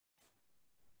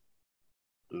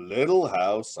Little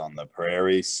House on the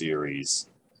Prairie series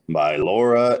by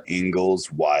Laura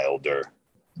Ingalls Wilder.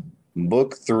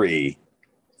 Book 3,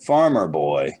 Farmer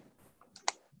Boy.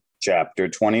 Chapter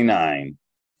 29.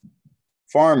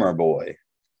 Farmer Boy.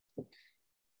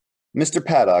 Mr.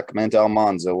 Paddock met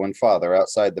Almanzo and Father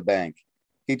outside the bank.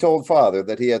 He told Father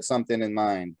that he had something in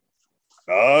mind.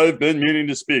 "I've been meaning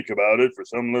to speak about it for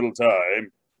some little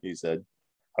time," he said.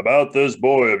 "About this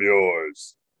boy of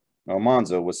yours."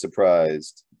 Almanzo was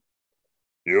surprised.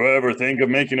 "You ever think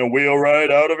of making a wheelwright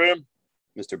out of him?"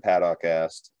 Mr. Paddock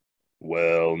asked.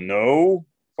 "Well, no,"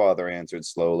 Father answered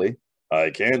slowly. "I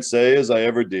can't say as I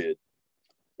ever did."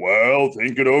 "Well,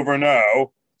 think it over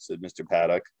now," said Mr.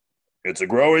 Paddock. "It's a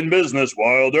growing business,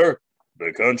 Wilder.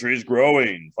 The country's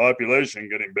growing, population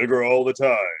getting bigger all the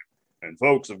time, and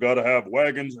folks have got to have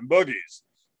wagons and buggies.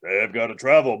 They've got to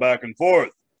travel back and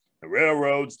forth. The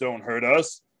railroads don't hurt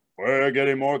us. We're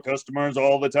getting more customers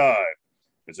all the time.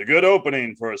 It's a good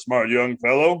opening for a smart young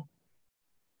fellow."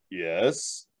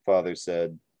 "Yes," Father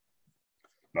said.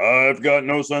 "I've got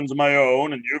no sons of my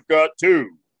own, and you've got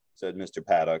two," said Mr.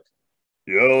 Paddock.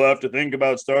 "You'll have to think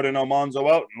about starting Almanzo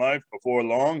out in life before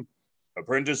long.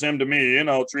 Apprentice him to me, and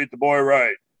I'll treat the boy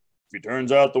right. If he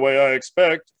turns out the way I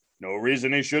expect, no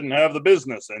reason he shouldn't have the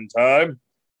business in time.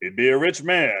 He'd be a rich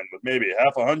man with maybe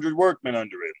 100 workmen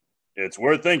under him. It's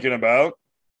worth thinking about."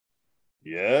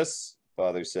 "Yes,"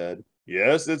 Father said.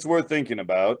 "Yes, it's worth thinking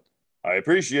about. I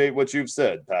appreciate what you've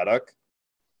said, Paddock."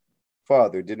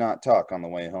 Father did not talk on the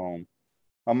way home.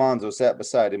 Almanzo sat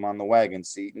beside him on the wagon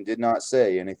seat and did not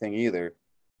say anything either.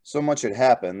 So much had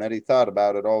happened that he thought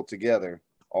about it all together,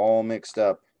 all mixed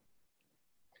up.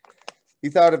 He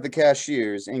thought of the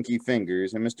cashier's inky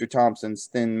fingers and Mr. Thompson's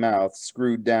thin mouth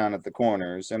screwed down at the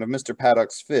corners, and of Mr.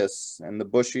 Paddock's fists and the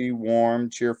bushy, busy, warm,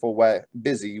 cheerful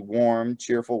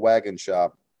wagon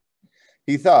shop.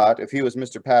 He thought if he was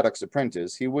Mr. Paddock's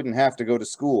apprentice, he wouldn't have to go to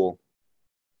school.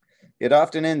 He had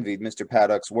often envied Mr.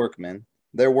 Paddock's workmen.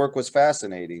 Their work was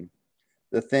fascinating.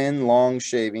 The thin, long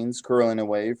shavings curling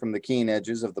away from the keen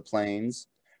edges of the planes.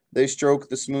 They stroked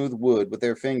the smooth wood with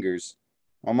their fingers.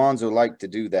 Almanzo liked to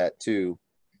do that, too.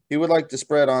 He would like to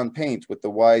spread on paint with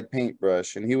the wide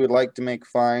paintbrush, and he would like to make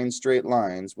fine, straight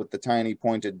lines with the tiny,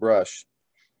 pointed brush.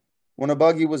 When a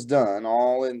buggy was done,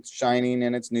 all in shining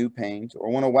in its new paint, or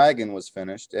when a wagon was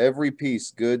finished, every piece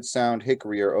good sound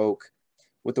hickory or oak,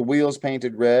 with the wheels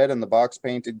painted red and the box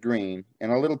painted green,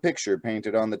 and a little picture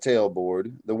painted on the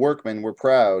tailboard, the workmen were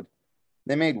proud.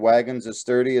 They made wagons as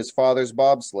sturdy as Father's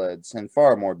bobsleds, and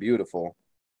far more beautiful.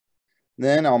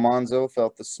 Then Almanzo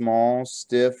felt the small,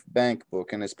 stiff bank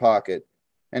book in his pocket,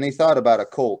 and he thought about a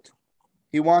colt.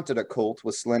 He wanted a colt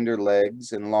with slender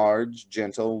legs and large,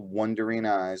 gentle, wondering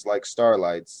eyes like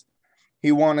starlight's.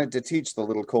 He wanted to teach the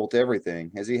little colt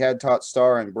everything, as he had taught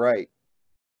Star and Bright.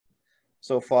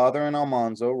 So Father and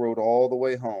Almanzo rode all the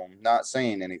way home, not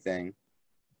saying anything.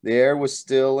 The air was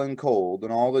still and cold,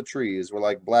 and all the trees were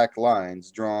like black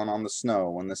lines drawn on the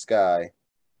snow and the sky.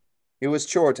 It was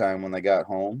chore time when they got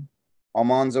home.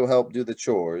 Almanzo helped do the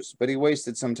chores, but he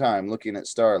wasted some time looking at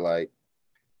Starlight.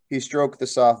 He stroked the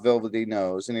soft velvety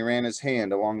nose, and he ran his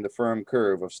hand along the firm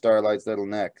curve of Starlight's little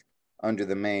neck, under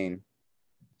the mane.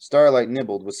 Starlight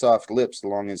nibbled with soft lips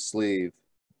along his sleeve.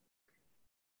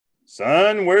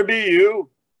 "Son, where be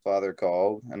you?" Father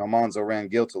called, and Almanzo ran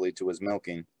guiltily to his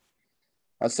milking.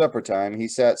 At supper time, he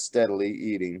sat steadily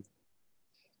eating,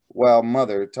 while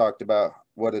Mother talked about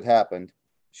what had happened.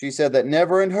 She said that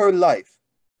never in her life.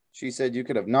 She said you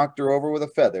could have knocked her over with a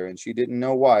feather, and she didn't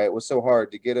know why it was so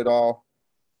hard to get it all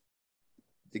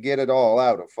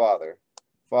out of Father.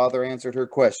 Father answered her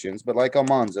questions, but like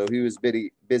Almanzo, he was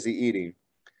busy eating.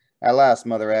 At last,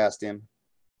 Mother asked him,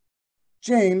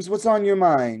 "James, what's on your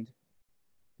mind?"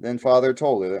 Then Father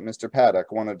told her that Mr. Paddock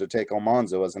wanted to take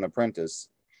Almanzo as an apprentice.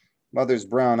 Mother's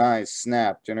brown eyes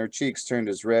snapped, and her cheeks turned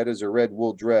as red as her red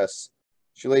wool dress.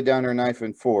 She laid down her knife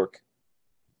and fork.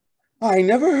 "I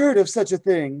never heard of such a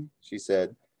thing," she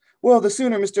said. "Well, the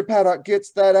sooner Mr. Paddock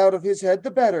gets that out of his head, the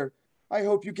better. I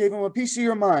hope you gave him a piece of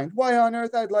your mind. Why on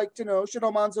earth, I'd like to know, should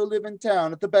Almanzo live in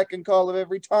town at the beck and call of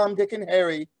every Tom, Dick, and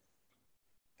Harry?"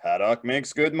 "Paddock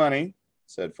makes good money,"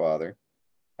 said Father.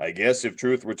 "I guess if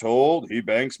truth were told, he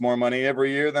banks more money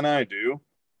every year than I do.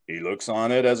 He looks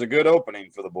on it as a good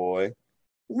opening for the boy."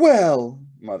 "Well,"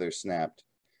 Mother snapped.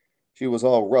 She was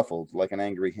all ruffled like an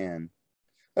angry hen.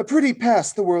 "A pretty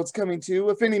pass the world's coming to,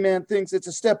 if any man thinks it's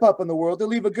a step up in the world to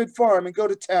leave a good farm and go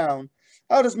to town.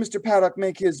 How does Mr. Paddock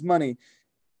make his money?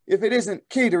 If it isn't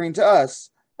catering to us,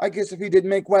 I guess if he did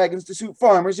make wagons to suit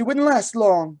farmers, he wouldn't last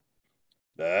long."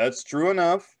 "That's true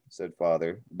enough," said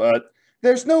Father, "but—"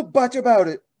 "There's no but about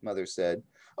it," Mother said.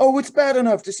 Oh, it's bad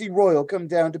enough to see Royal come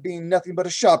down to being nothing but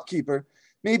a shopkeeper.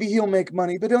 Maybe he'll make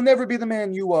money, but he'll never be the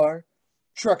man you are.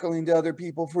 Truckling to other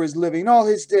people for his living all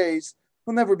his days.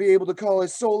 He'll never be able to call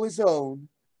his soul his own.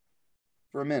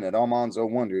 For a minute, Almanzo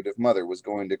wondered if Mother was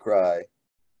going to cry.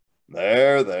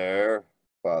 There,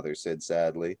 Father said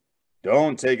sadly.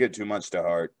 Don't take it too much to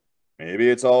heart. Maybe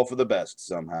it's all for the best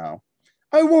somehow.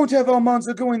 I won't have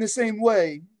Almanzo going the same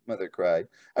way, Mother cried.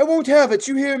 I won't have it,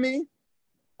 you hear me?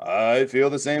 I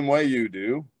feel the same way you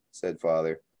do, said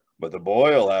Father. But the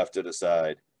boy'll have to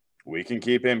decide. We can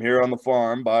keep him here on the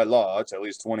farm by law till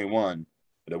he's 21,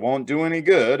 but it won't do any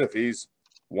good if he's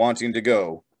wanting to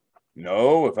go.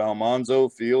 No, if Almanzo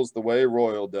feels the way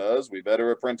Royal does, we better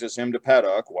apprentice him to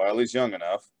paddock while he's young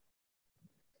enough.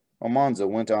 Almanzo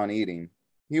went on eating.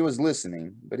 He was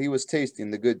listening, but he was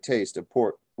tasting the good taste of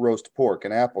roast pork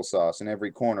and applesauce in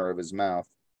every corner of his mouth.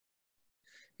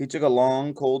 He took a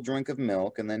long, cold drink of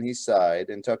milk, and then he sighed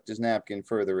and tucked his napkin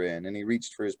further in, and he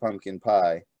reached for his pumpkin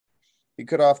pie. He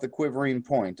cut off the quivering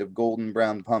point of golden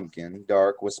brown pumpkin,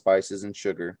 dark with spices and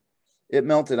sugar. It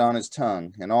melted on his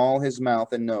tongue, and all his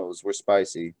mouth and nose were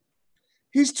spicy.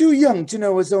 He's too young to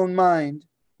know his own mind,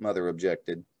 Mother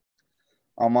objected.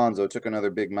 Almanzo took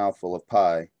another big mouthful of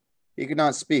pie. He could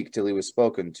not speak till he was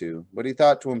spoken to, but he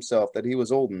thought to himself that he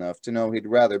was old enough to know he'd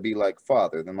rather be like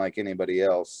Father than like anybody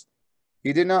else.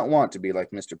 He did not want to be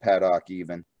like Mr. Paddock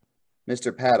even.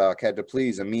 Mr. Paddock had to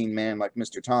please a mean man like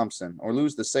Mr. Thompson, or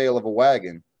lose the sale of a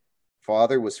wagon.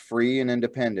 Father was free and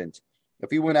independent. If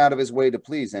he went out of his way to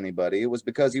please anybody, it was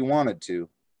because he wanted to.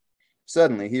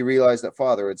 Suddenly, he realized that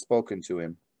Father had spoken to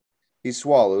him. He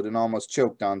swallowed and almost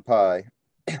choked on pie.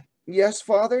 Yes,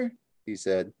 Father, he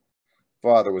said.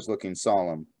 Father was looking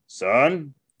solemn.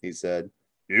 Son, he said,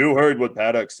 you heard what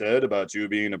Paddock said about you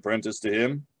being apprenticed to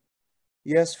him?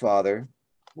 Yes, Father.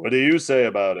 What do you say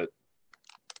about it?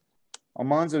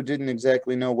 Almanzo didn't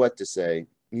exactly know what to say.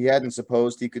 He hadn't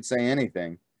supposed he could say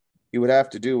anything. He would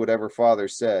have to do whatever Father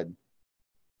said.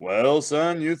 Well,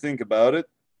 son, you think about it,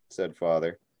 said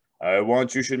Father. I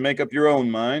want you should make up your own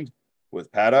mind.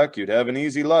 With Paddock, you'd have an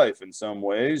easy life in some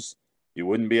ways. You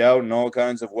wouldn't be out in all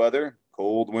kinds of weather.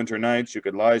 Cold winter nights, you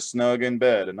could lie snug in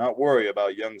bed and not worry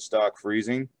about young stock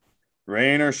freezing.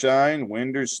 Rain or shine,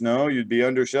 wind or snow, you'd be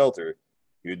under shelter.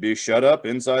 You'd be shut up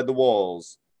inside the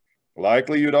walls.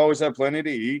 Likely you'd always have plenty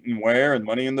to eat and wear and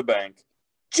money in the bank.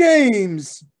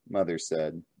 James, Mother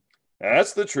said.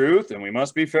 That's the truth, and we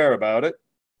must be fair about it,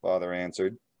 Father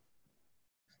answered.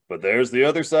 But there's the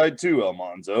other side too,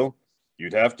 Almanzo.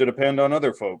 You'd have to depend on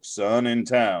other folks, son, in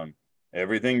town.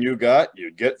 Everything you got,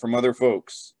 you'd get from other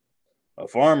folks. A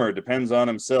farmer depends on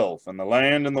himself and the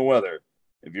land and the weather.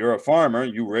 If you're a farmer,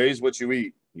 you raise what you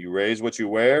eat, you raise what you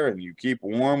wear, and you keep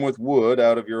warm with wood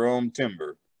out of your own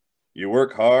timber. You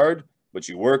work hard, but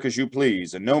you work as you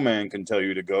please, and no man can tell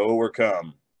you to go or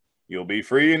come. You'll be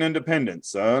free and independent,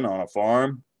 son, on a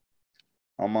farm.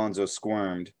 Almanzo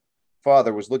squirmed.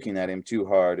 Father was looking at him too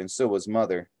hard, and so was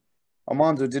Mother.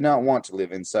 Almanzo did not want to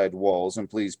live inside walls and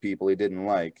please people he didn't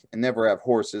like, and never have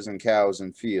horses and cows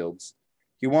and fields.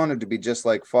 He wanted to be just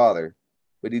like Father,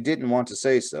 but he didn't want to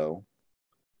say so.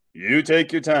 You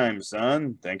take your time,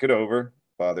 son. Think it over,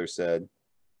 Father said.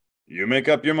 You make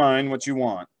up your mind what you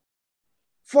want.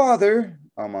 Father,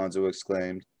 Almanzo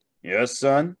exclaimed. Yes,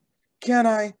 son? Can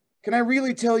I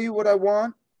really tell you what I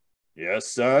want?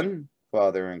 Yes, son,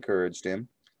 Father encouraged him.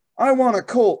 I want a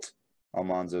colt,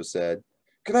 Almanzo said.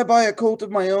 Could I buy a colt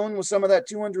of my own with some of that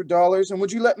 $200, and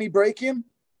would you let me break him?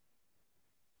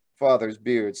 Father's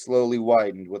beard slowly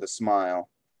widened with a smile.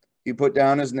 He put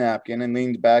down his napkin and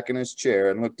leaned back in his chair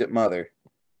and looked at Mother.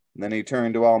 Then he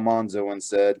turned to Almanzo and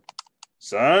said,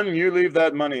 Son, you leave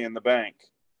that money in the bank.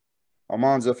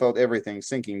 Almanzo felt everything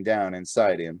sinking down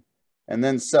inside him. And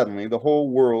then suddenly the whole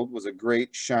world was a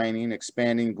great, shining,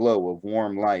 expanding glow of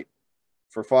warm light.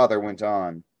 For Father went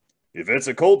on. If it's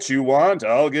a colt you want,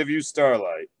 I'll give you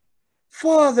Starlight.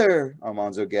 Father,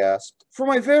 Almanzo gasped. For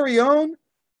my very own?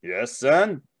 Yes,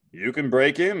 son. You can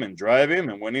break him and drive him,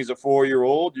 and when he's a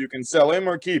 4-year-old, you can sell him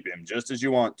or keep him just as you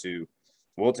want to.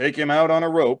 We'll take him out on a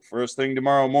rope first thing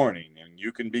tomorrow morning, and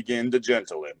you can begin to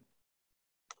gentle him.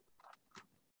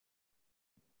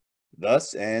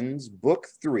 Thus ends Book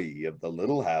 3 of the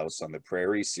Little House on the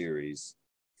Prairie series,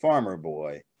 Farmer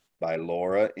Boy, by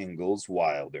Laura Ingalls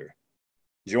Wilder.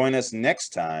 Join us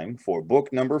next time for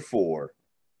book number 4,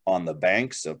 On the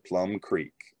Banks of Plum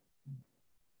Creek.